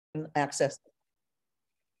access.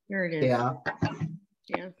 Here it is. Yeah.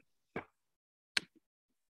 Yeah.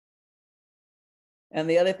 And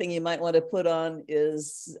the other thing you might want to put on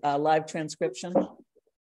is live transcription.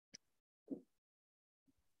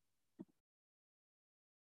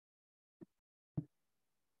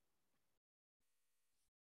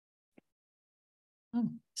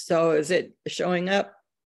 So is it showing up?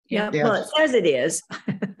 Yeah. Yeah. Well, it says it is.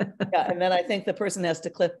 Yeah, and then I think the person has to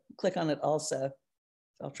click on it also.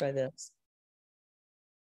 I'll try this.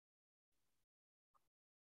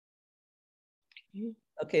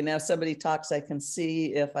 Okay, now somebody talks, I can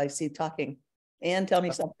see if I see talking. Anne, tell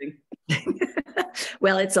me something.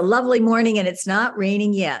 Well, it's a lovely morning and it's not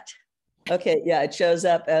raining yet. Okay, yeah, it shows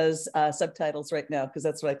up as subtitles right now because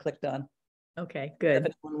that's what I clicked on. Okay, If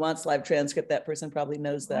good. anyone wants live transcript, that person probably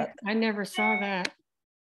knows that. I never saw that.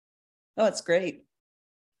 Oh, it's great.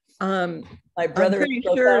 My My brother.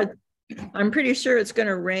 I'm pretty sure it's going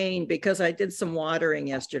to rain because I did some watering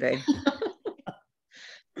yesterday.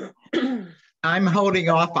 I'm holding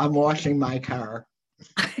off on washing my car.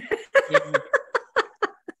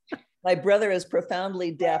 My brother is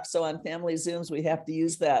profoundly deaf, so on family Zooms, we have to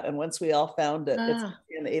use that. And once we all found it, it's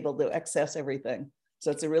able to access everything.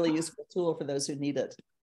 So it's a really useful tool for those who need it.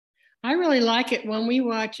 I really like it when we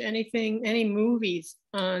watch any movies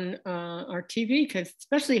on our TV, because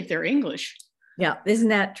especially if they're English. Yeah, isn't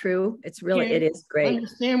that true? It's really, it is great.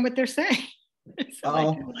 Understand what they're saying. So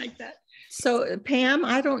I do like that. So Pam,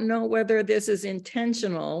 I don't know whether this is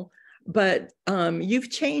intentional, but you've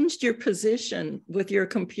changed your position with your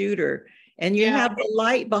computer and you have the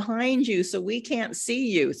light behind you so we can't see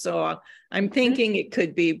you. So I'm thinking it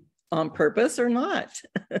could be on purpose or not.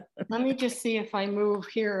 Let me just see if I move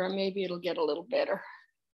here, or maybe it'll get a little better.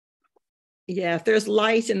 Yeah, if there's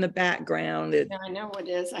light in the background. Yeah, I know it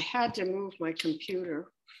is. I had to move my computer.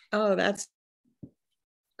 Oh, that's.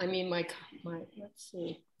 I mean, my let's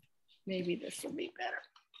see. Maybe this will be better.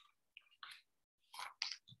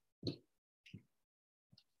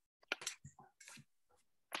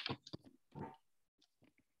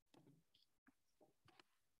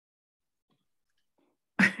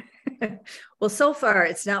 Well, so far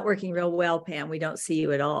it's not working real well, Pam. We don't see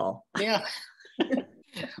you at all. Yeah.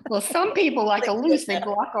 Well, some people like a loose, they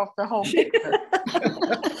block off the whole picture.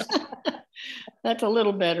 That's a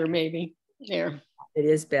little better, maybe. There. It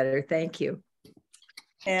is better. Thank you.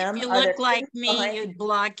 Pam, if you look like me, you'd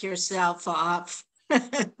block yourself off.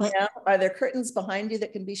 Yeah. Are there curtains behind you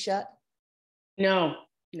that can be shut? No.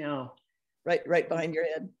 Right behind your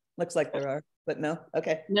head. Looks like there are, but no.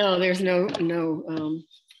 Okay. No, there's no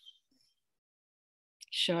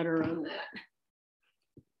shutter on that.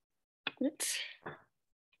 Oops.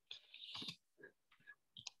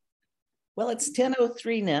 Well, it's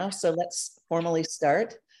 10:03 now, so let's formally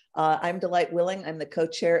start. I'm Delight Willing. I'm the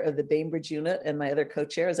co-chair of the Bainbridge unit, and my other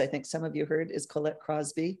co-chair, as I think some of you heard, is Colette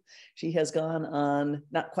Crosby. She has gone on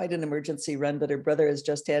not quite an emergency run, but her brother has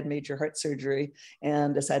just had major heart surgery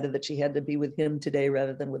and decided that she had to be with him today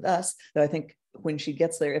rather than with us. Though I think when she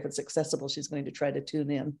gets there, if it's accessible, she's going to try to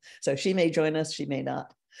tune in. So she may join us, she may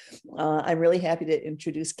not. I'm really happy to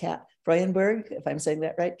introduce Kat Freudenberg, if I'm saying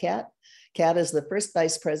that right, Kat. Kat is the first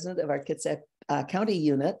vice president of our Kitsap County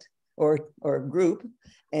unit or group,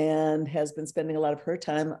 and has been spending a lot of her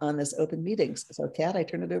time on this open meetings. So Kat, I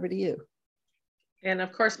turn it over to you. And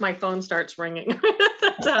of course, my phone starts ringing at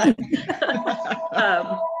that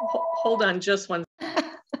time. Hold on just one.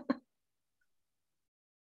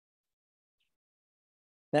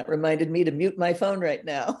 That reminded me to mute my phone right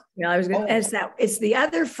now. Yeah, I was going to ask that. It's the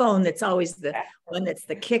other phone that's always the one that's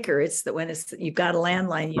the kicker. It's the when you've got a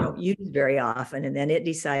landline you don't use very often, and then it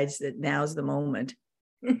decides that now's the moment.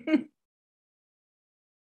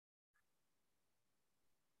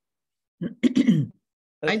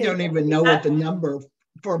 I don't even know what the number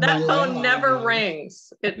for my that phone never is.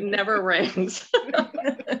 rings. It never rings.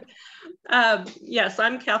 Yes,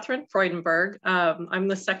 I'm Catherine Freudenberg. I'm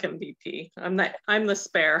the second VP. I'm the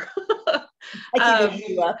spare.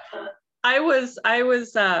 I was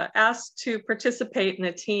asked to participate in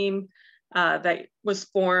a team that was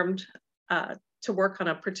formed to work on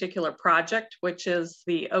a particular project, which is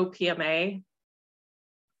the OPMA.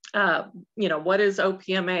 What is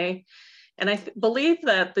OPMA? And I believe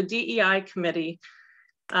that the DEI committee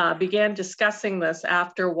began discussing this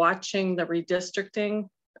after watching the redistricting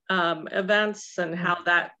events and how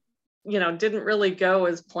that, didn't really go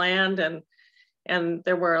as planned. And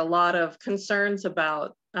there were a lot of concerns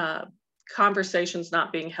about conversations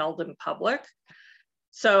not being held in public.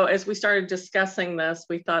 So as we started discussing this,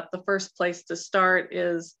 we thought the first place to start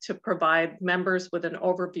is to provide members with an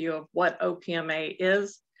overview of what OPMA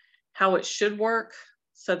is, how it should work,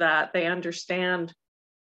 so that they understand,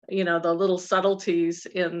 you know, the little subtleties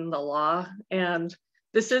in the law. And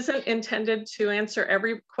this isn't intended to answer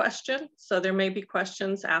every question, so there may be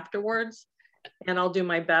questions afterwards, and I'll do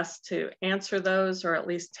my best to answer those or at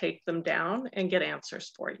least take them down and get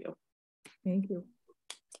answers for you. Thank you.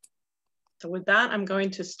 So with that, I'm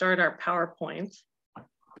going to start our PowerPoint.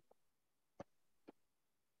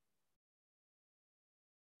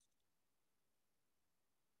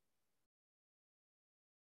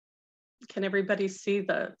 Can everybody see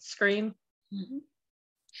the screen? Mm-hmm.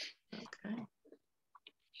 Okay.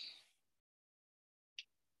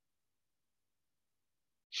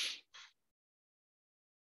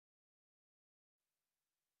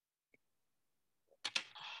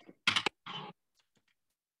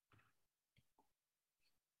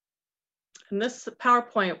 And this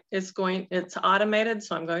PowerPoint is it's automated,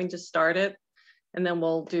 so I'm going to start it, and then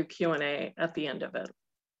we'll do Q&A at the end of it.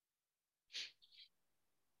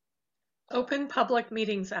 Open Public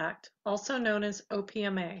Meetings Act, also known as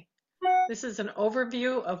OPMA. This is an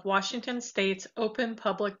overview of Washington State's Open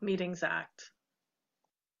Public Meetings Act.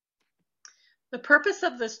 The purpose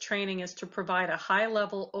of this training is to provide a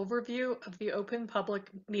high-level overview of the Open Public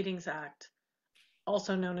Meetings Act,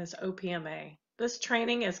 also known as OPMA. This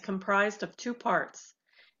training is comprised of two parts,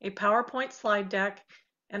 a PowerPoint slide deck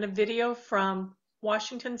and a video from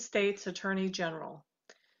Washington State's Attorney General.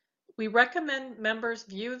 We recommend members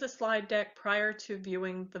view the slide deck prior to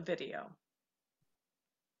viewing the video.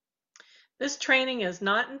 This training is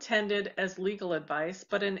not intended as legal advice,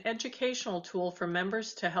 but an educational tool for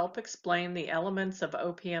members to help explain the elements of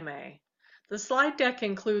OPMA. The slide deck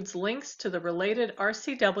includes links to the related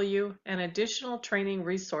RCW and additional training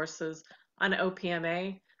resources on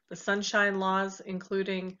OPMA, the Sunshine Laws,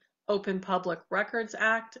 including Open Public Records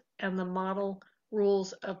Act, and the Model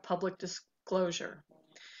Rules of Public Disclosure.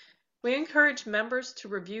 We encourage members to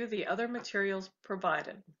review the other materials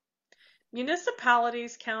provided.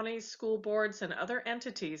 Municipalities, counties, school boards, and other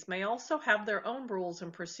entities may also have their own rules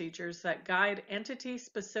and procedures that guide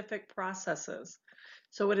entity-specific processes,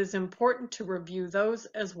 so it is important to review those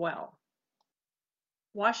as well.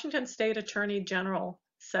 Washington State Attorney General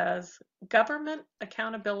says, government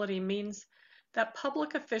accountability means that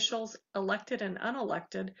public officials, elected and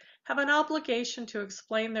unelected, have an obligation to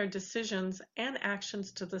explain their decisions and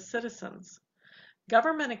actions to the citizens.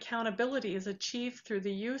 Government accountability is achieved through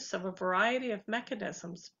the use of a variety of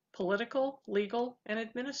mechanisms, political, legal, and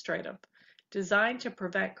administrative, designed to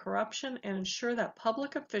prevent corruption and ensure that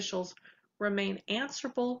public officials remain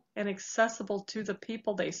answerable and accessible to the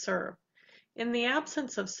people they serve. In the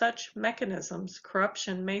absence of such mechanisms,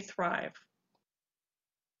 corruption may thrive.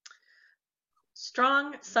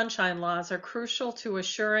 Strong sunshine laws are crucial to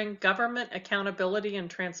assuring government accountability and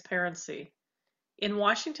transparency. In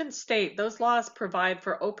Washington State, those laws provide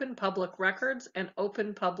for open public records and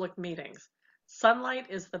open public meetings. Sunlight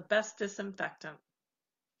is the best disinfectant.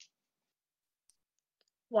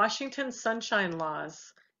 Washington sunshine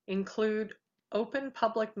laws include Open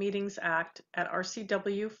Public Meetings Act at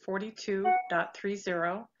RCW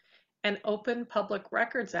 42.30 and Open Public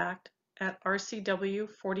Records Act at RCW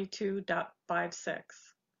 42.56.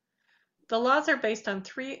 The laws are based on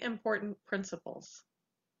three important principles.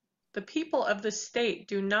 The people of the state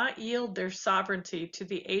do not yield their sovereignty to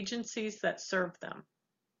the agencies that serve them.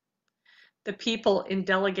 The people in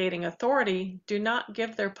delegating authority do not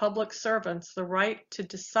give their public servants the right to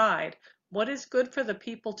decide what is good for the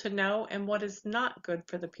people to know and what is not good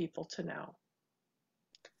for the people to know.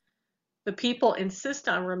 The people insist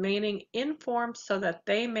on remaining informed so that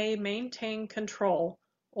they may maintain control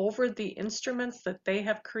over the instruments that they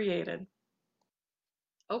have created.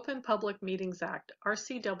 Open Public Meetings Act,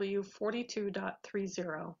 RCW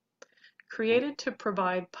 42.30, created to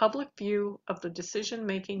provide public view of the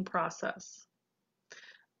decision-making process.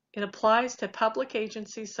 It applies to public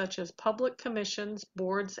agencies such as public commissions,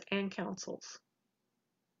 boards, and councils.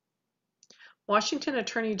 Washington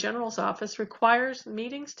Attorney General's office requires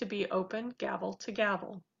meetings to be open gavel to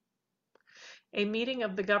gavel. A meeting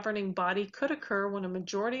of the governing body could occur when a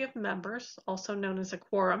majority of members, also known as a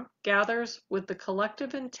quorum, gathers with the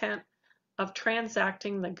collective intent of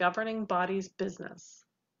transacting the governing body's business.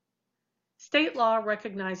 State law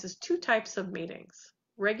recognizes two types of meetings,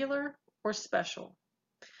 regular or special.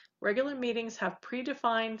 Regular meetings have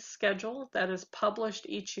predefined schedule that is published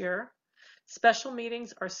each year. Special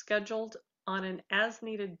meetings are scheduled on an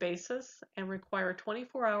as-needed basis and require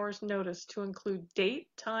 24 hours notice to include date,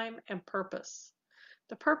 time, and purpose.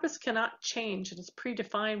 The purpose cannot change and is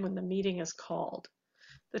predefined when the meeting is called.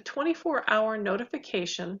 The 24-hour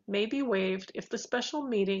notification may be waived if the special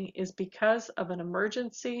meeting is because of an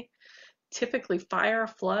emergency typically fire,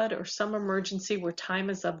 flood, or some emergency where time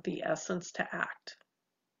is of the essence to act.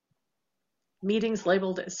 Meetings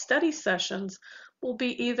labeled as study sessions will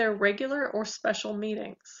be either regular or special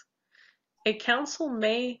meetings. A council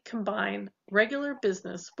may combine regular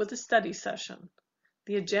business with a study session.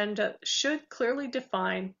 The agenda should clearly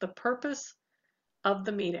define the purpose of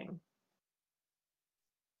the meeting.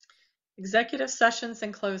 Executive sessions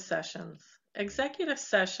and closed sessions. Executive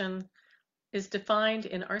session is defined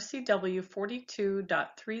in RCW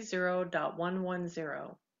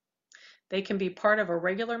 42.30.110. They can be part of a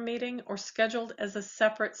regular meeting or scheduled as a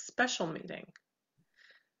separate special meeting.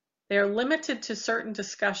 They are limited to certain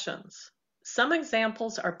discussions. Some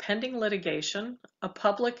examples are pending litigation, a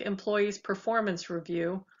public employee's performance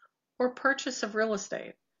review, or purchase of real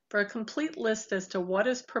estate. For a complete list as to what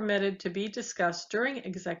is permitted to be discussed during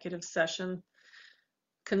executive session,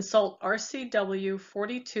 consult RCW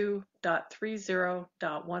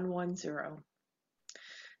 42.30.110.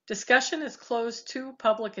 Discussion is closed to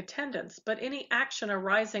public attendance, but any action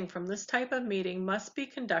arising from this type of meeting must be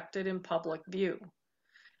conducted in public view.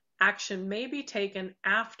 Action may be taken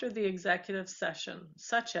after the executive session,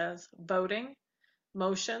 such as voting,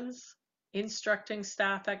 motions, instructing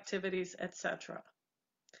staff activities, etc.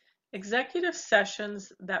 Executive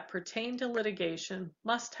sessions that pertain to litigation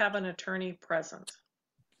must have an attorney present.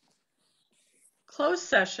 Closed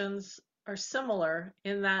sessions are similar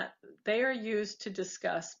in that they are used to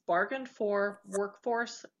discuss bargained for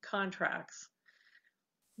workforce contracts.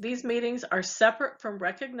 These meetings are separate from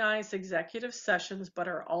recognized executive sessions but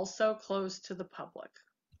are also closed to the public.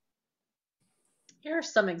 Here are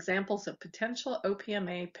some examples of potential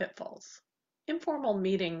OPMA pitfalls. Informal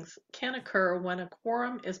meetings can occur when a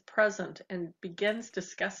quorum is present and begins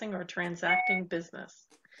discussing or transacting business.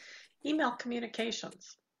 Email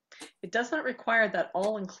communications. It does not require that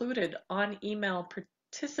all included on email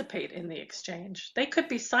participate in the exchange. They could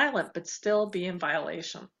be silent but still be in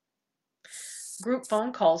violation. Group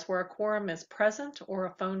phone calls where a quorum is present, or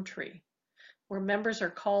a phone tree, where members are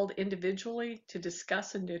called individually to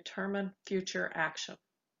discuss and determine future action.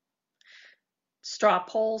 Straw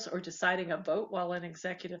polls or deciding a vote while in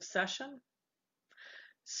executive session.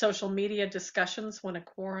 Social media discussions when a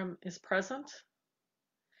quorum is present.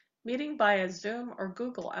 Meeting via Zoom or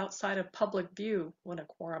Google outside of public view when a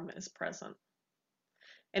quorum is present.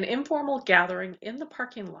 An informal gathering in the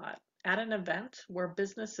parking lot at an event where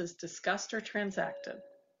business is discussed or transacted.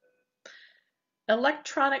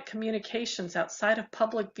 Electronic communications outside of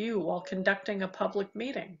public view while conducting a public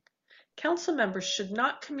meeting. Council members should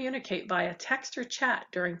not communicate via text or chat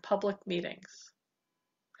during public meetings.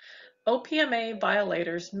 OPMA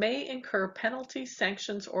violators may incur penalty,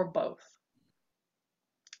 sanctions, or both.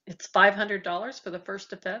 It's $500 for the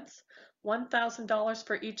first offense, $1,000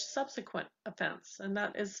 for each subsequent offense, and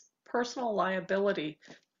that is personal liability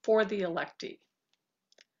for the electee.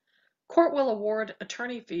 Court will award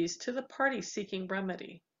attorney fees to the party seeking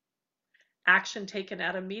remedy. Action taken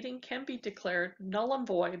at a meeting can be declared null and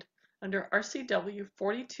void under RCW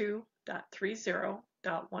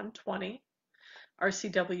 42.30.120,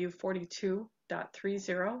 RCW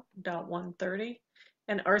 42.30.130,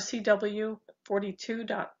 and RCW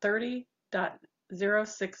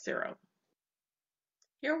 42.30.060.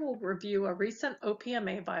 Here we'll review a recent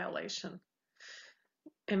OPMA violation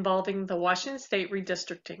involving the Washington State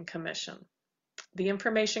Redistricting Commission. The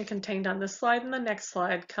information contained on this slide and the next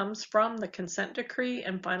slide comes from the consent decree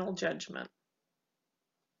and final judgment.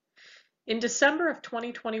 In December of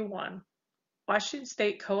 2021, Washington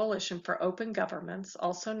State Coalition for Open Governments,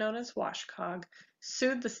 also known as WashCog,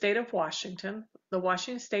 sued the state of Washington, the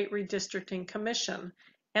Washington State Redistricting Commission,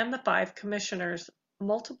 and the 5 commissioners.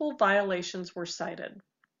 Multiple violations were cited.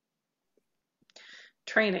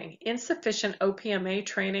 Training. Insufficient OPMA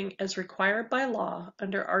training as required by law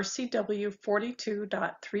under RCW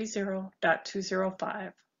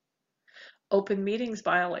 42.30.205. Open meetings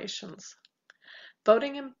violations.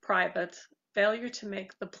 Voting in private, failure to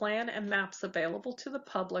make the plan and maps available to the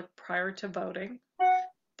public prior to voting,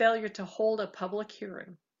 failure to hold a public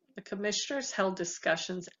hearing. The commissioners held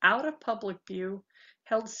discussions out of public view,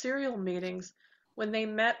 held serial meetings when they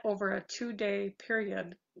met over a 2-day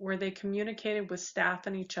period where they communicated with staff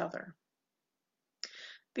and each other.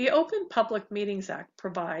 The Open Public Meetings Act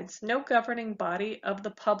provides no governing body of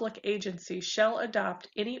the public agency shall adopt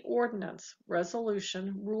any ordinance,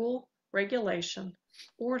 resolution, rule, regulation,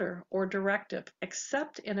 order, or directive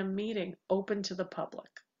except in a meeting open to the public.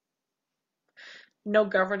 No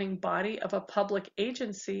governing body of a public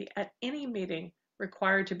agency at any meeting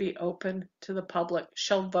required to be open to the public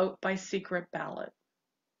shall vote by secret ballot.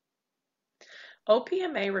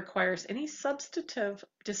 OPMA requires any substantive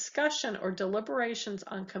discussion or deliberations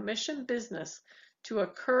on commission business to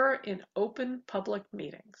occur in open public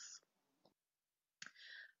meetings.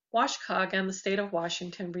 WashCog and the state of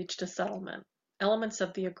Washington reached a settlement. Elements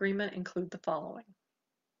of the agreement include the following.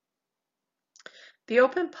 The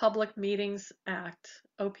Open Public Meetings Act,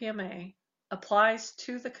 OPMA, applies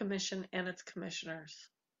to the commission and its commissioners.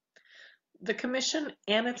 The commission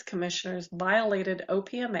and its commissioners violated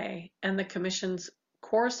OPMA and the commission's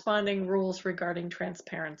corresponding rules regarding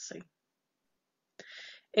transparency.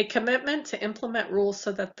 A commitment to implement rules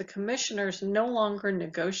so that the commissioners no longer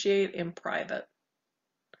negotiate in private.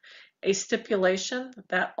 A stipulation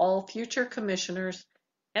that all future commissioners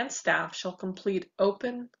and staff shall complete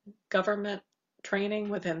open government training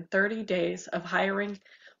within 30 days of hiring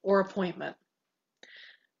or appointment.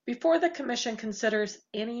 Before the commission considers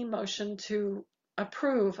any motion to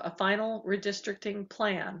approve a final redistricting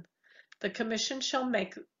plan, the commission shall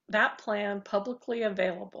make that plan publicly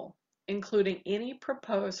available, including any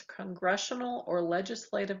proposed congressional or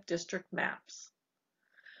legislative district maps.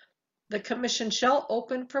 The commission shall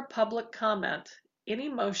open for public comment any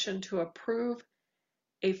motion to approve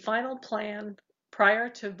a final plan prior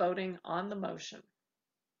to voting on the motion.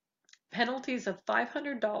 Penalties of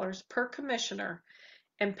 $500 per commissioner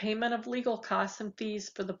and payment of legal costs and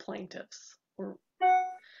fees for the plaintiffs.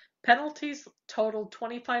 Penalties totaled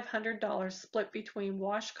 $2,500 split between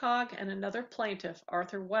WashCog and another plaintiff,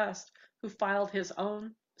 Arthur West, who filed his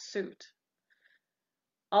own suit.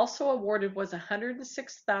 Also awarded was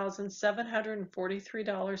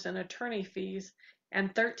 $106,743 in attorney fees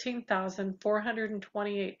and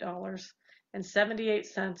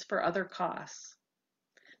 $13,428.78 for other costs.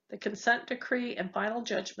 The consent decree and final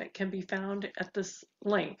judgment can be found at this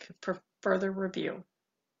link for further review.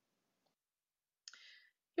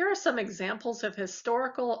 Here are some examples of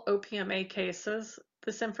historical OPMA cases.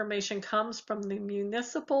 This information comes from the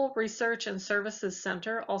Municipal Research and Services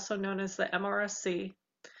Center, also known as the MRSC,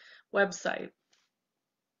 website.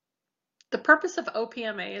 The purpose of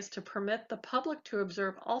OPMA is to permit the public to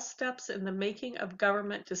observe all steps in the making of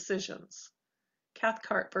government decisions.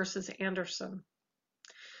 Cathcart versus Anderson.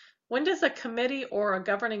 When does a committee or a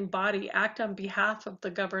governing body act on behalf of the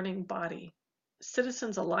governing body?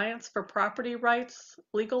 Citizens Alliance for Property Rights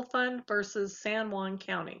Legal Fund versus San Juan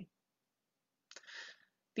County.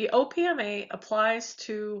 The OPMA applies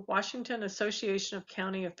to Washington Association of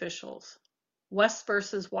County Officials. West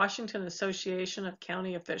versus Washington Association of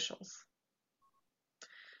County Officials.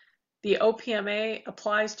 The OPMA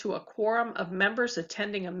applies to a quorum of members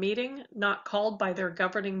attending a meeting not called by their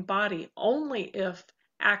governing body only if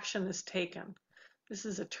action is taken. This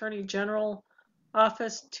is Attorney General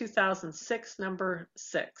Office 2006, number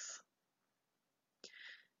 6.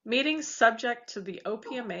 Meetings subject to the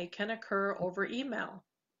OPMA can occur over email.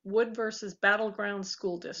 Wood versus Battleground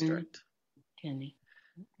School District. Kenny.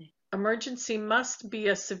 Okay. Emergency must be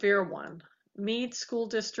a severe one. Meade School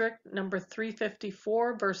District number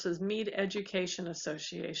 354 versus Meade Education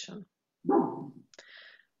Association.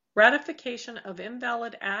 Ratification of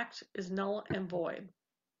invalid act is null and void.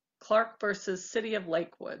 Clark versus City of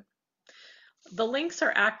Lakewood. The links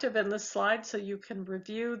are active in this slide, so you can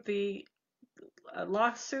review the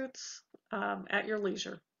lawsuits at your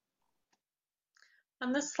leisure.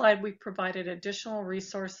 On this slide, we provided additional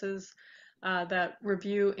resources that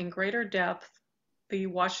review in greater depth the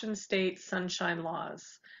Washington State Sunshine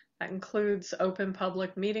Laws. That includes Open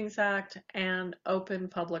Public Meetings Act and Open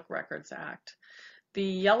Public Records Act. The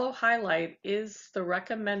yellow highlight is the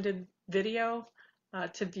recommended video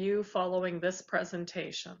to view following this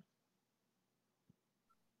presentation.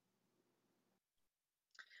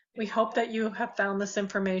 We hope that you have found this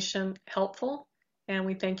information helpful, and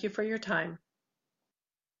we thank you for your time.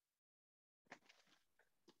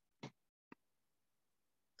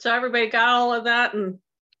 So everybody got all of that? And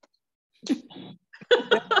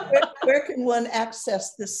where can one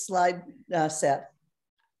access this slide set?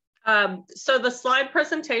 So the slide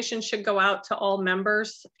presentation should go out to all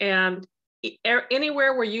members, and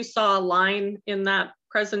anywhere where you saw a line in that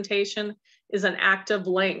presentation is an active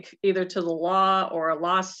link either to the law or a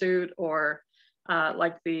lawsuit or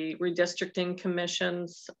like the redistricting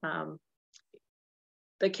commissions,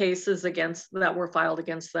 the cases that were filed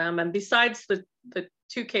against them. And besides the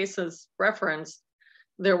 2 cases referenced,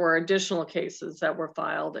 there were additional cases that were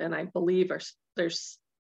filed, and I believe there's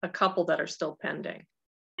a couple that are still pending.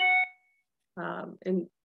 And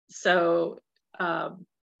so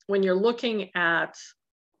when you're looking at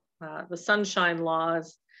the Sunshine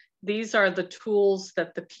Laws, these are the tools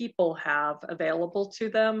that the people have available to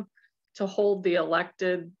them to hold the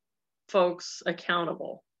elected folks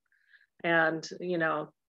accountable. And, you know,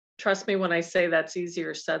 trust me when I say that's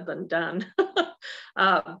easier said than done.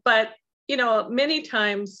 But, you know, many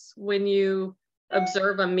times when you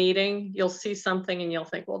observe a meeting, you'll see something and you'll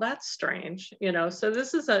think, well, that's strange, you know. So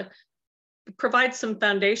this is provides some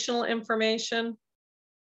foundational information.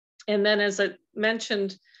 And then, as I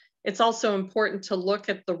mentioned, it's also important to look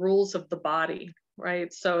at the rules of the body,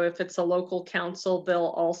 right? So if it's a local council,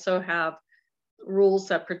 they'll also have rules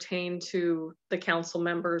that pertain to the council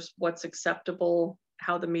members, what's acceptable,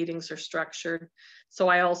 how the meetings are structured. So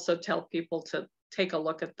I also tell people to take a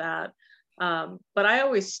look at that. But I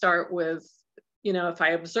always start with, you know, if I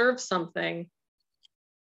observe something,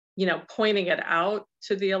 you know, pointing it out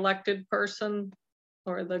to the elected person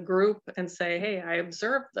or the group and say, hey, I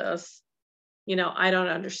observed this, you know, I don't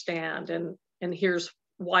understand. And here's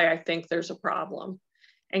why I think there's a problem,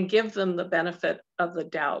 and give them the benefit of the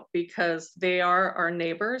doubt, because they are our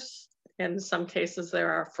neighbors. In some cases,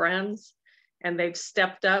 they're our friends, and they've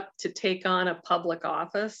stepped up to take on a public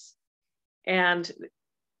office. And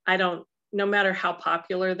no matter how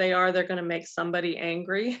popular they are, they're going to make somebody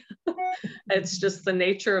angry. It's just the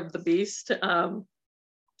nature of the beast.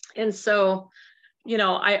 And so, you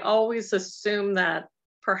know, I always assume that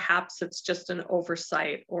perhaps it's just an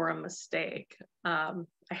oversight or a mistake. I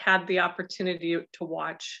had the opportunity to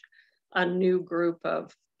watch a new group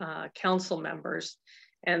of council members,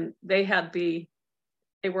 and they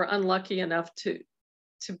were unlucky enough to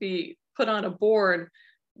be put on a board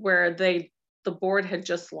where the board had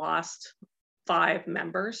just lost 5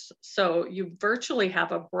 members. So you virtually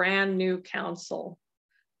have a brand new council,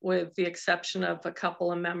 with the exception of a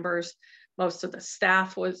couple of members. Most of the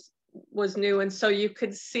staff was new. And so you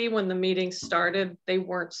could see when the meeting started, they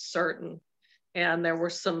weren't certain. And there were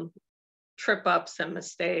some trip ups and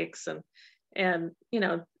mistakes, and, you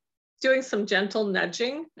know, doing some gentle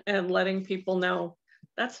nudging and letting people know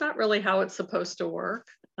that's not really how it's supposed to work.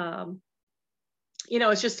 You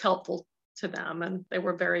know, it's just helpful to them, and they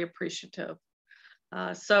were very appreciative.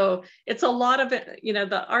 So it's a lot of it, you know,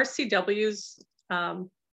 the RCWs,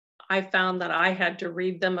 I found that I had to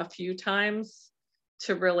read them a few times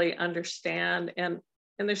to really understand, and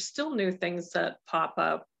there's still new things that pop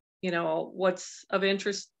up. You know, what's of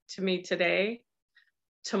interest to me today,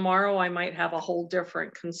 tomorrow I might have a whole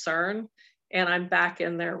different concern, and I'm back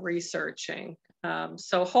in there researching.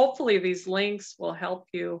 So hopefully these links will help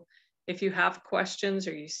you if you have questions,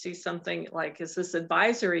 or you see something like, is this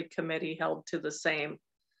advisory committee held to the same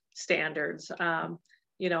standards?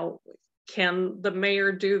 You know, can the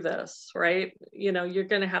mayor do this, right? You know, you're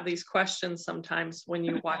going to have these questions sometimes when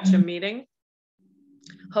you watch a meeting.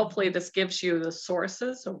 Hopefully this gives you the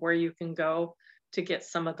sources of where you can go to get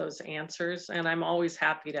some of those answers. And I'm always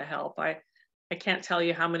happy to help. I can't tell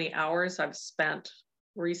you how many hours I've spent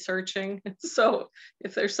researching. So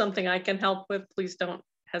if there's something I can help with, please don't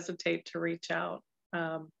hesitate to reach out.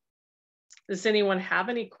 Does anyone have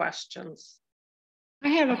any questions? I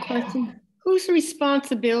have a question. Whose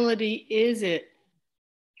responsibility is it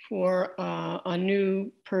for a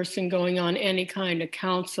new person going on any kind of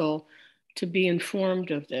council to be informed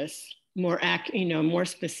of this more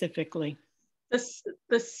specifically?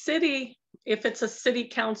 The city, if it's a city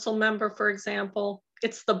council member, for example,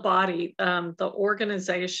 it's the body, the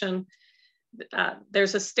organization.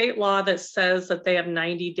 There's a state law that says that they have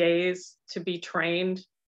 90 days to be trained,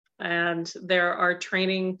 and there are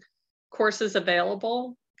training courses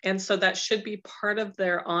available. And so that should be part of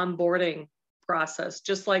their onboarding process,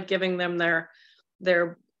 just like giving them their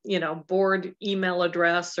you know, board email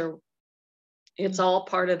address, or it's all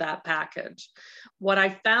part of that package. What I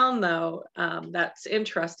found though, that's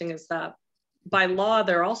interesting, is that by law,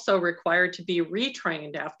 they're also required to be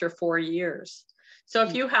retrained after 4 years. So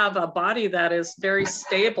if you have a body that is very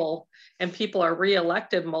stable and people are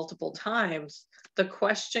reelected multiple times, the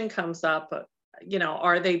question comes up, you know,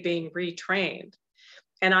 are they being retrained?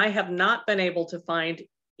 And I have not been able to find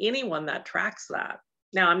anyone that tracks that.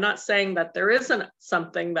 Now, I'm not saying that there isn't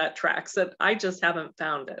something that tracks it, I just haven't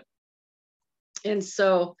found it. And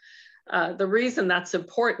so the reason that's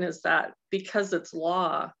important is that because it's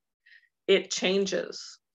law, it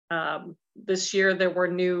changes. This year, there were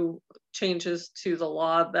new changes to the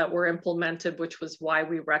law that were implemented, which was why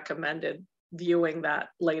we recommended viewing that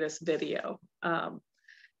latest video.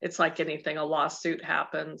 It's like anything, a lawsuit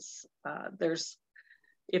happens.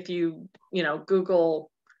 If you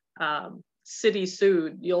Google city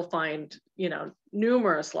sued, you'll find,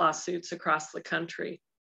 numerous lawsuits across the country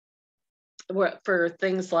for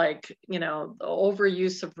things like, the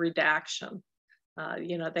overuse of redaction.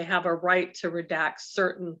 They have a right to redact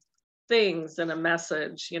certain things in a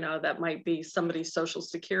message, that might be somebody's social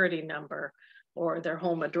security number or their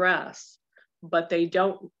home address, but they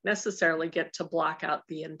don't necessarily get to block out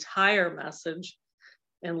the entire message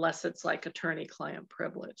unless it's like attorney-client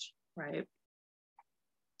privilege, right?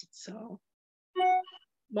 So,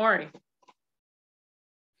 Maury.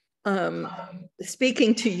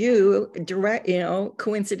 Speaking to you direct,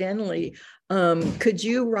 coincidentally, could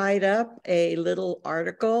you write up a little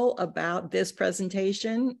article about this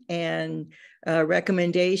presentation and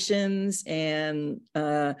recommendations and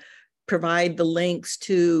provide the links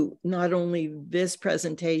to not only this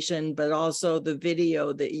presentation, but also the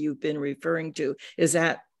video that you've been referring to?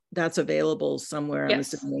 That's available somewhere? Yes. I'm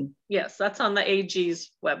assuming. Yes, that's on the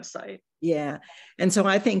AG's website. Yeah. And so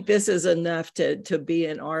I think this is enough to be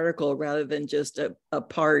an article rather than just a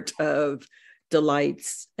part of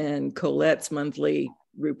Delight's and Colette's monthly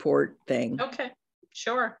report thing. Okay,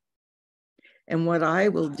 sure. And what I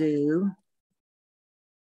will do,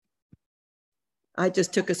 I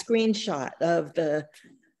just took a screenshot of the,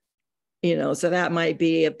 so that might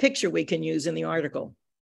be a picture we can use in the article.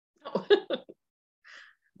 Oh.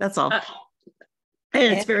 That's all.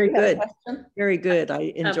 And it's very good. Very good.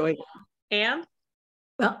 I enjoyed it. Anne?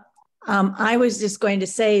 Well, I was just going to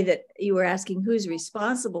say that you were asking who's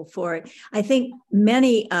responsible for it. I think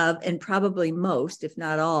many of, and probably most, if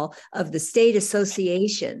not all, of the state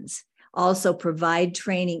associations also provide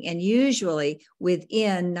training, and usually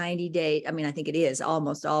within 90 days. I mean, I think it is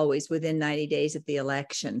almost always within 90 days of the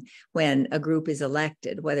election when a group is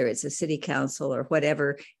elected, whether it's a city council or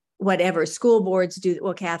whatever school boards do.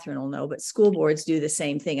 Well, Catherine will know, but school boards do the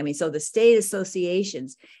same thing. I mean, so the state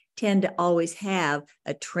associations tend to always have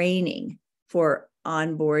a training for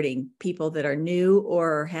onboarding people that are new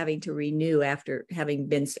or having to renew after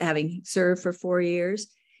having served for 4 years.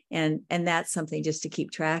 And that's something just to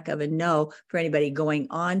keep track of and know for anybody going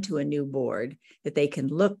on to a new board that they can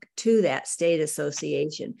look to that state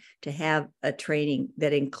association to have a training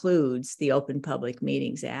that includes the Open Public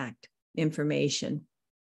Meetings Act information.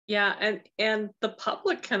 Yeah, and the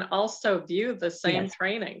public can also view the same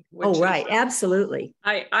training. Oh, right, absolutely.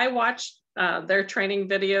 I watched their training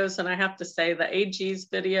videos, and I have to say the AG's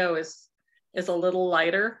video is a little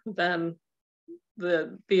lighter than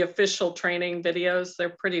the official training videos.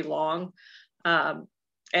 They're pretty long, and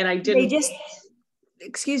I didn't.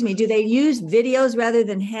 Excuse me, do they use videos rather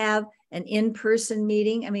than have an in-person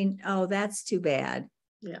meeting? I mean, oh, that's too bad.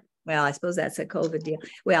 Yeah. Well, I suppose that's a COVID deal.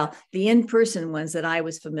 Well, the in-person ones that I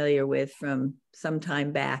was familiar with from some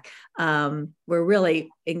time back were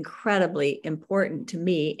really incredibly important to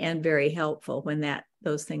me and very helpful when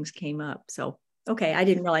those things came up. So, okay, I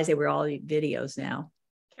didn't realize they were all videos now.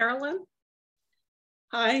 Carolyn?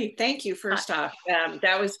 Hi, thank you. First off,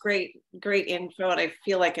 that was great info. And I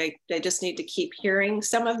feel like I just need to keep hearing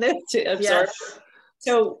some of this to absorb. Yes.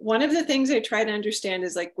 So one of the things I try to understand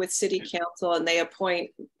is like with city council, and they appoint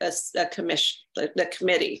a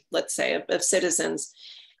committee, let's say, of citizens.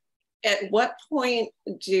 At what point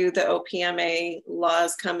do the OPMA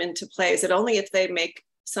laws come into play? Is it only if they make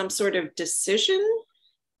some sort of decision,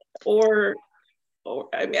 or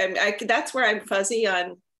I mean, that's where I'm fuzzy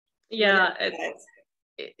on. Yeah.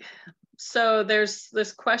 So there's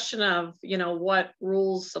this question of, what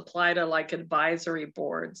rules apply to like advisory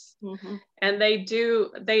boards. Mm-hmm. And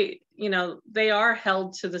they are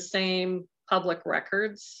held to the same public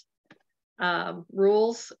records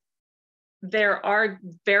rules. There are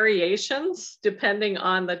variations depending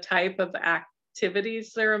on the type of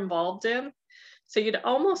activities they're involved in. So you'd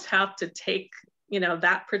almost have to take,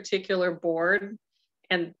 that particular board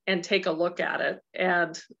and take a look at it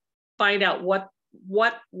and find out what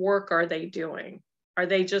work are they doing? Are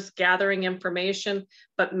they just gathering information,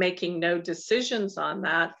 but making no decisions on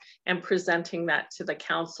that and presenting that to the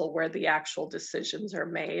council where the actual decisions are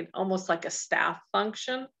made, almost like a staff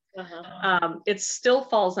function? Uh-huh. It still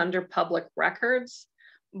falls under public records,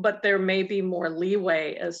 but there may be more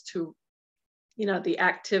leeway as to, the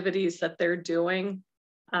activities that they're doing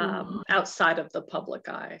outside of the public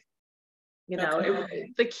eye.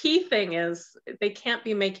 The key thing is they can't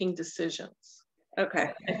be making decisions.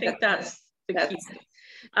 Okay. I think that's the key.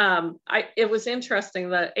 It was interesting.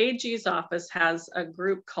 The AG's office has a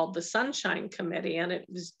group called the Sunshine Committee, and it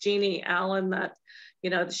was Jeannie Allen that,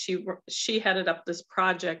 she headed up this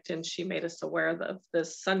project, and she made us aware of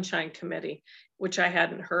this Sunshine Committee, which I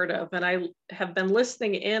hadn't heard of. And I have been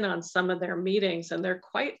listening in on some of their meetings, and they're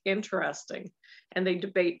quite interesting, and they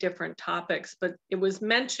debate different topics. But it was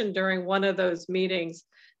mentioned during one of those meetings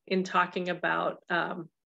in talking about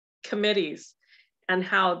committees and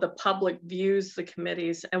how the public views the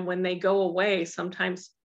committees. And when they go away,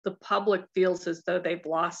 sometimes the public feels as though they've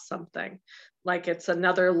lost something, like it's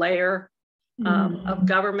another layer of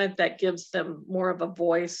government that gives them more of a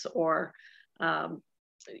voice, or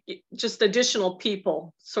just additional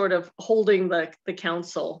people sort of holding the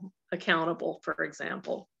council accountable, for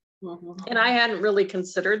example. And I hadn't really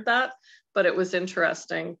considered that, but it was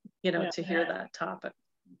interesting, you know, to hear that topic.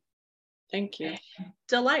 Thank you.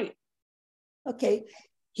 Delight. Okay,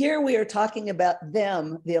 here we are talking about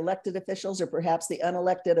them, the elected officials, or perhaps the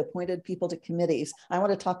unelected appointed people to committees. I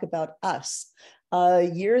want to talk about us.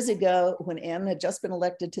 Years ago, when Ann had just been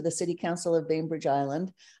elected to the City Council of Bainbridge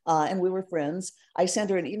Island, and we were friends, I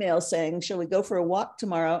sent her an email saying, shall we go for a walk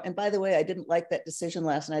tomorrow? And by the way, I didn't like that decision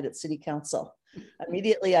last night at City Council.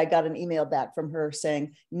 Immediately, I got an email back from her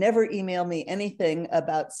saying, never email me anything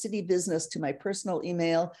about city business to my personal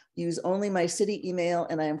email. Use only my city email,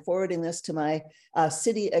 and I am forwarding this to my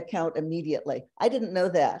city account immediately. I didn't know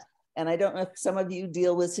that. And I don't know if some of you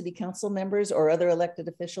deal with city council members or other elected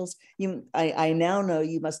officials. I now know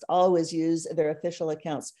you must always use their official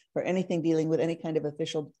accounts for anything dealing with any kind of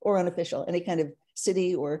official or unofficial, any kind of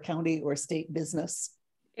city or county or state business.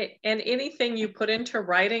 And anything you put into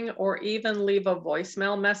writing or even leave a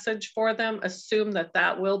voicemail message for them, assume that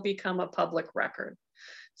that will become a public record.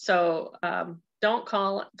 So don't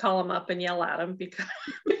call them up and yell at them,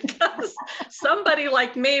 because somebody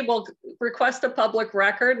like me will request a public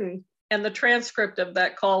record, and the transcript of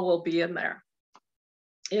that call will be in there.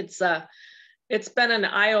 It's been an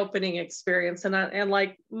eye-opening experience, and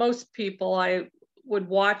like most people, I would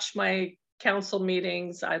watch my council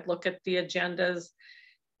meetings. I'd look at the agendas,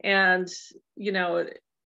 and you know,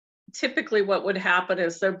 typically what would happen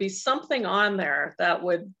is there'd be something on there that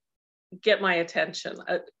would get my attention,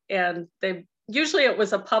 and usually it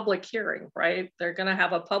was a public hearing, right? They're going to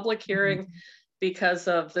have a public hearing because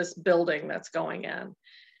of this building that's going in.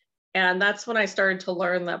 And that's when I started to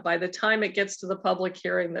learn that by the time it gets to the public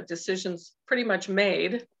hearing, the decision's pretty much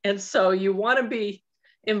made. And so you want to be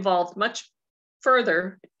involved much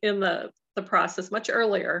further in the process, much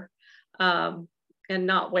earlier, and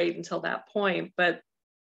not wait until that point. But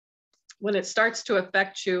when it starts to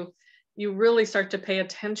affect you, you really start to pay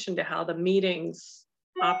attention to how the meetings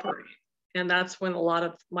operate. And that's when a lot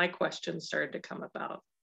of my questions started to come about.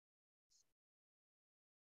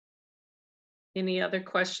 Any other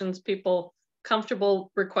questions? People comfortable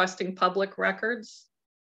requesting public records?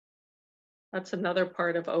 That's another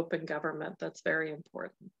part of open government that's very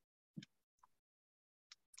important.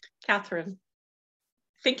 Catherine,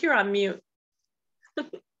 I think you're on mute.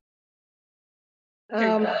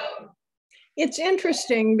 It's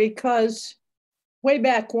interesting because way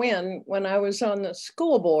back when I was on the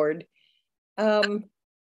school board,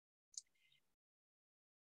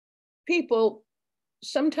 people,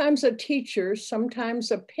 sometimes a teacher,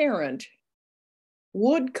 sometimes a parent,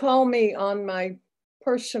 would call me on my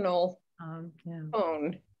personal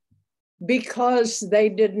phone because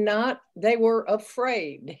they were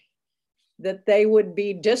afraid that they would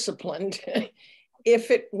be disciplined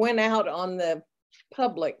if it went out on the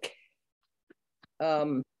public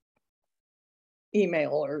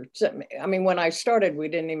email or something. I mean, when I started, we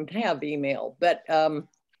didn't even have email, but I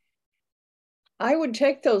would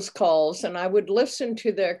take those calls and I would listen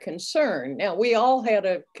to their concern. Now, we all had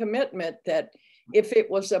a commitment that if it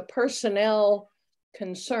was a personnel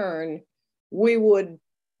concern, we would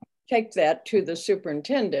take that to the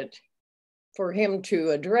superintendent for him to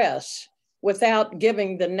address without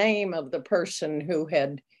giving the name of the person who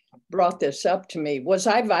had brought this up to me. Was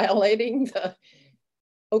I violating the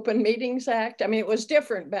Open Meetings Act? I mean, it was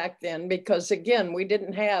different back then because, again, we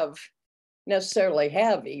didn't necessarily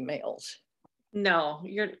have emails. No,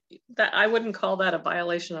 I wouldn't call that a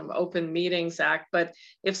violation of Open Meetings Act, but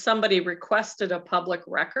if somebody requested a public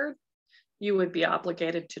record, you would be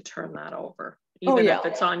obligated to turn that over, even if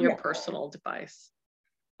it's on your personal device.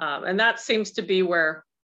 And that seems to be where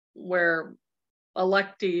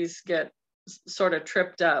electees get sort of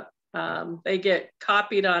tripped up. They get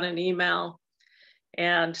copied on an email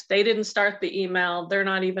and they didn't start the email. They're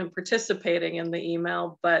not even participating in the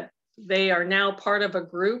email, but they are now part of a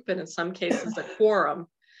group, and in some cases a quorum,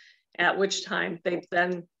 at which time they've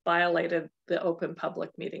then violated the Open Public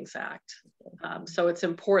Meetings Act. So it's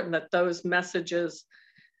important that those messages,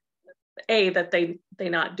 that they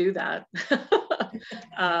not do that,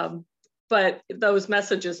 but those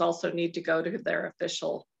messages also need to go to their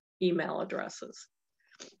official email addresses.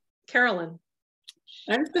 Carolyn.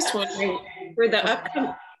 I'm just wondering, for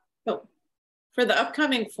the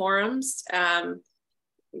upcoming forums,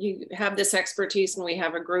 you have this expertise and we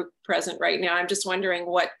have a group present right now. I'm just wondering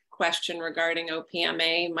what question regarding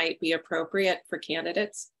OPMA might be appropriate for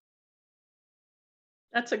candidates.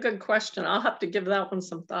 That's a good question. I'll have to give that one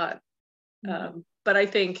some thought. but I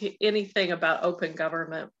think anything about open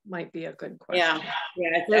government might be a good question. Yeah,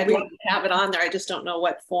 I'd love to have it on there. I just don't know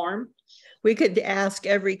what form. We could ask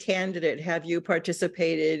every candidate, have you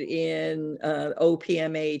participated in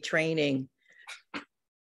OPMA training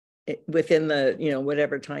within the,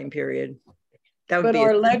 whatever time period? That would be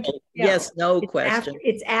a simple yes, no question.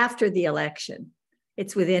 It's after the election.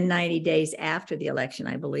 It's within 90 days after the election,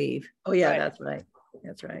 I believe. Oh yeah, that's right.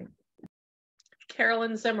 That's right.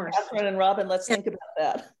 Carolyn Zimmer. Catherine and Robin, let's think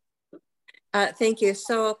about that. Thank you.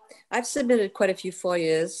 So I've submitted quite a few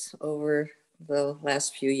FOIAs over the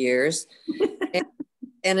last few years.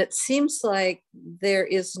 and it seems like there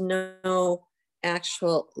is no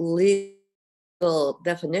actual legal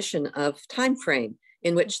definition of time frame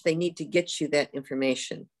in which they need to get you that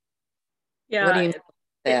information. Yeah, what do you know about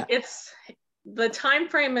that? It's the time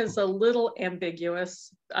frame is a little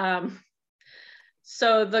ambiguous.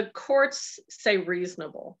 So the courts say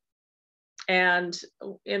reasonable, and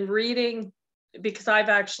in reading, because I've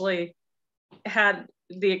actually had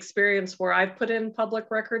the experience where I've put in public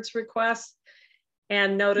records requests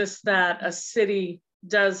and noticed that a city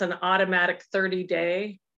does an automatic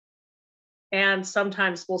 30-day, and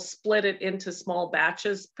sometimes we'll split it into small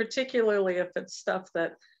batches, particularly if it's stuff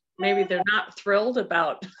that maybe they're not thrilled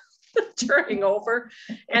about turning over,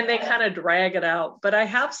 and they kind of drag it out. But I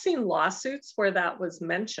have seen lawsuits where that was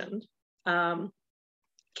mentioned.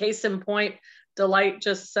 Case in point, Delight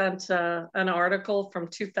just sent an article from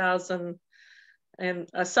 2000 and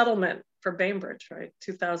a settlement for Bainbridge, right?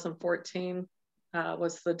 2014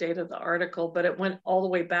 was the date of the article, but it went all the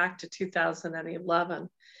way back to 2011.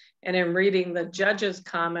 And in reading the judge's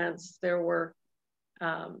comments, there were,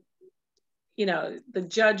 the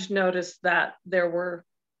judge noticed that there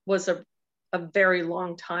was a very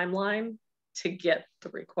long timeline to get the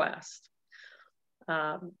request.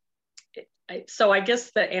 So I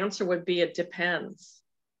guess the answer would be it depends.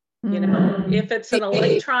 If it's an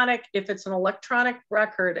electronic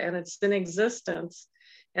record and it's in existence,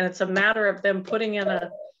 and it's a matter of them putting in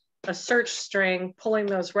a search string, pulling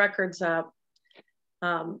those records up,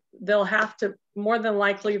 they'll have to, more than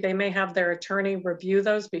likely, they may have their attorney review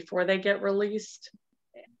those before they get released.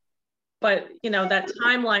 But that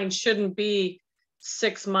timeline shouldn't be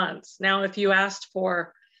 6 months. Now, if you asked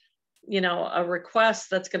for, a request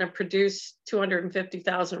that's going to produce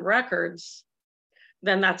 250,000 records,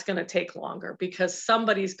 then that's going to take longer because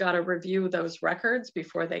somebody's got to review those records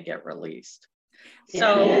before they get released.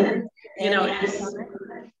 So,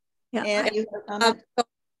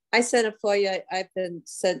 I sent a FOIA. I've been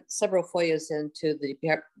sent several FOIAs into the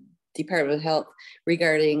Department of Health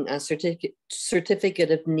regarding a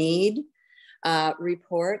certificate of need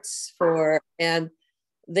reports and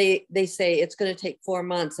they say it's going to take 4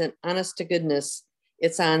 months, and honest to goodness,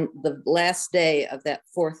 it's on the last day of that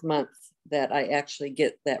 4th month that I actually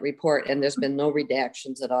get that report, and there's been no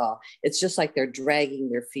redactions at all. It's just like they're dragging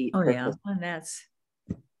their feet. Oh yeah, and that's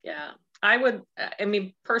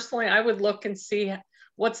personally, I would look and see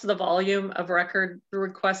what's the volume of record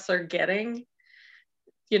requests they're getting.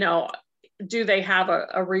 Do they have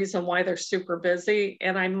a reason why they're super busy?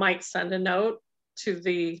 And I might send a note to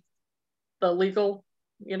the legal,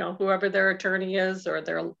 whoever their attorney is or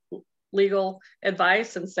their legal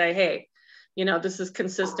advice and say, hey, this is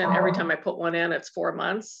consistent. Every time I put one in, it's 4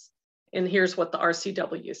 months. And here's what the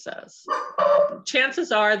RCW says.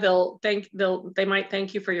 Chances are they might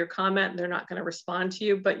thank you for your comment and they're not going to respond to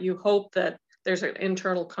you, but you hope that there's an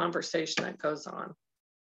internal conversation that goes on.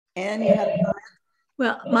 And you had a comment.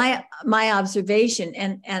 Well, my observation,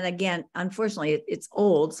 and again, unfortunately, it's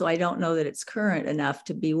old, so I don't know that it's current enough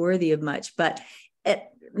to be worthy of much, but at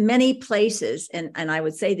many places, and I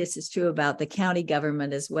would say this is true about the county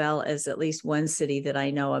government as well as at least one city that I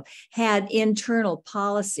know of, had internal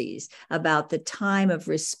policies about the time of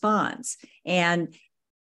response. And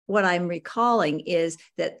what I'm recalling is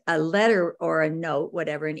that a letter or a note,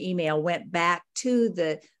 whatever, an email went back to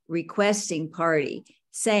the requesting party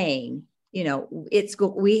saying,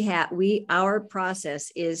 our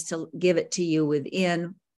process is to give it to you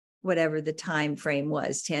within whatever the time frame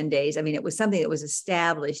was, 10 days. I mean, it was something that was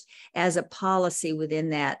established as a policy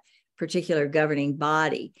within that particular governing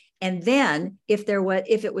body. And then if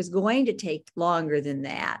it was going to take longer than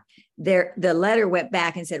that, the letter went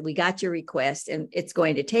back and said, we got your request and it's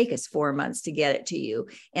going to take us 4 months to get it to you.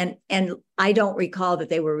 And I don't recall that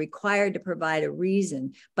they were required to provide a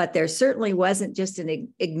reason, but there certainly wasn't just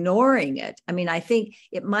an ignoring it. I mean, I think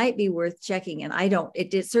it might be worth checking, and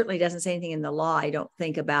it certainly doesn't say anything in the law, I don't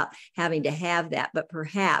think, about having to have that, but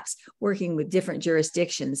perhaps working with different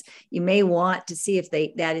jurisdictions, you may want to see if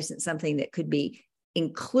that isn't something that could be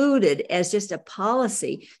included as just a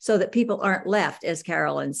policy so that people aren't left, as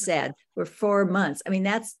Carolyn said, for 4 months. I mean,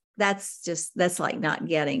 that's like not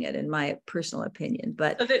getting it, in my personal opinion.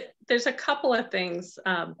 But so there's a couple of things.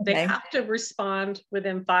 They have to respond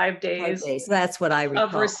within 5 days. 5 days. That's what I recall.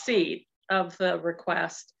 Of receipt of the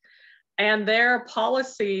request. And their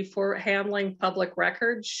policy for handling public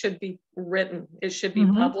records should be written. It should be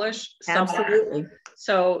published somewhere. Absolutely.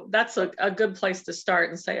 So that's a good place to start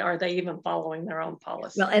and say, are they even following their own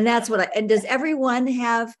policy? Well, and that's what and does everyone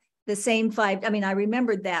have the same 5? I mean, I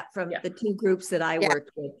remembered that from the 2 groups that I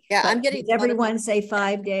worked with. Yeah, but I'm getting. Does everyone say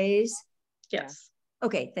 5 days? Yes.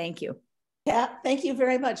 Okay, thank you. Kat, thank you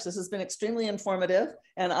very much. This has been extremely informative,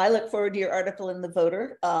 and I look forward to your article in The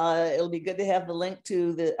Voter. It'll be good to have the link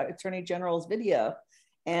to the Attorney General's video.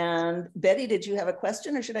 And Betty, did you have a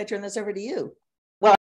question, or should I turn this over to you?